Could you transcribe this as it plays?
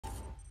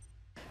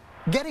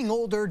Getting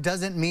older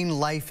doesn't mean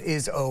life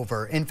is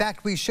over. In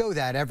fact, we show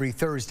that every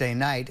Thursday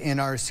night in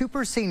our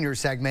Super Senior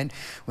segment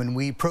when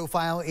we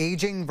profile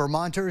aging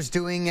Vermonters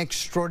doing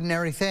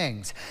extraordinary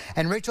things.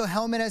 And Rachel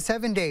Hellman at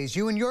 7 Days,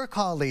 you and your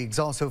colleagues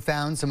also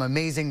found some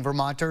amazing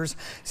Vermonters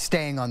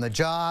staying on the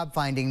job,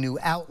 finding new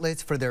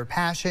outlets for their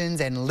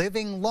passions, and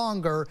living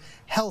longer,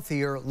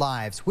 healthier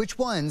lives. Which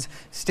ones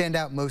stand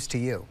out most to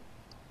you?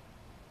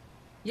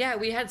 Yeah,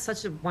 we had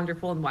such a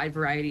wonderful and wide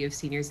variety of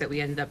seniors that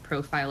we ended up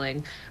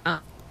profiling.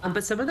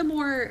 But some of the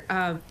more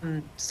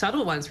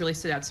subtle ones really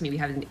stood out to me. We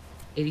had an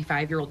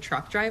 85-year-old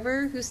truck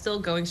driver who's still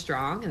going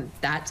strong, and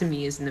that to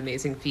me is an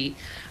amazing feat.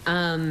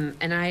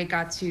 And I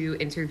got to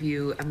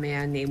interview a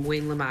man named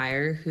Wayne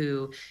Lemire,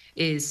 who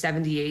is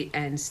 78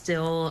 and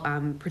still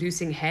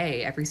producing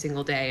hay every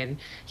single day. And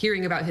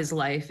hearing about his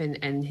life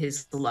and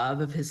his love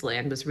of his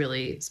land was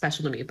really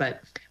special to me.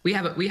 But we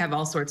have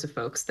all sorts of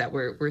folks that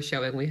we're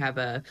showing. We have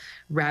a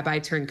rabbi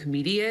turned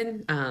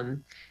comedian,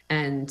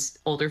 and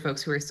older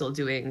folks who are still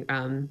doing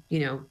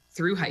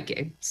through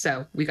hiking.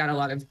 So we got a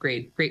lot of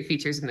great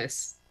features in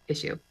this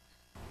issue.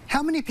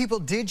 How many people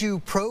did you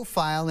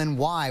profile and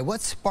why?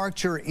 What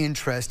sparked your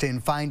interest in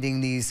finding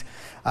these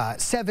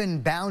 7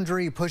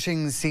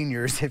 boundary-pushing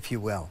seniors, if you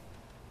will?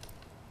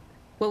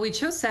 Well, we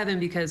chose 7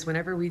 because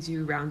whenever we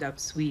do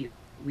roundups, we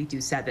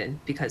do 7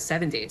 because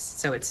 7 days.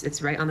 So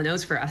it's right on the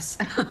nose for us.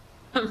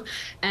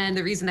 And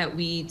the reason that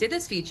we did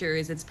this feature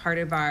is it's part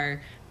of our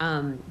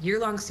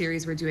year-long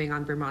series we're doing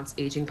on Vermont's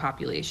aging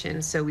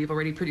population. So we've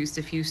already produced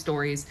a few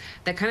stories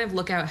that kind of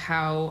look at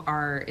how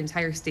our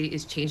entire state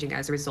is changing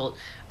as a result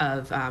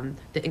of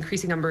the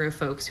increasing number of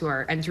folks who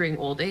are entering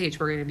old age.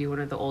 We're going to be one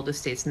of the oldest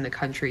states in the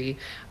country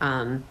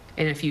in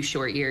a few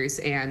short years.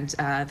 And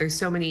there's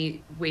so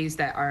many ways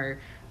that our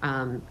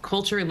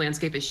culture and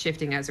landscape is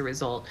shifting as a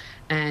result.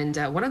 And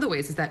one of the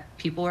ways is that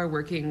people are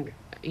working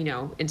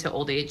into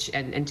old age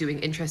and doing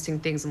interesting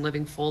things and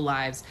living full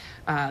lives.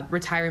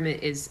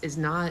 Retirement is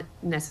not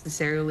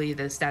necessarily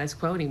the status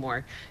quo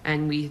anymore.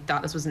 And we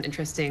thought this was an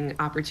interesting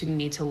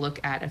opportunity to look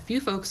at a few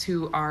folks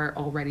who are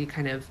already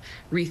kind of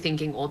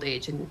rethinking old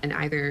age and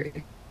either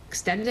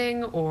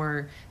extending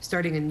or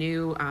starting a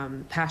new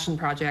passion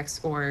projects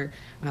or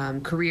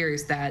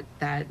careers that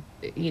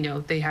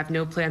they have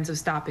no plans of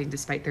stopping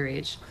despite their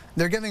age.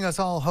 They're giving us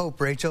all hope,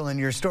 Rachel, and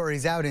your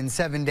story's out in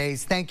 7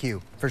 days. Thank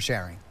you for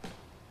sharing.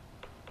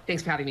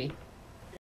 Thanks for having me.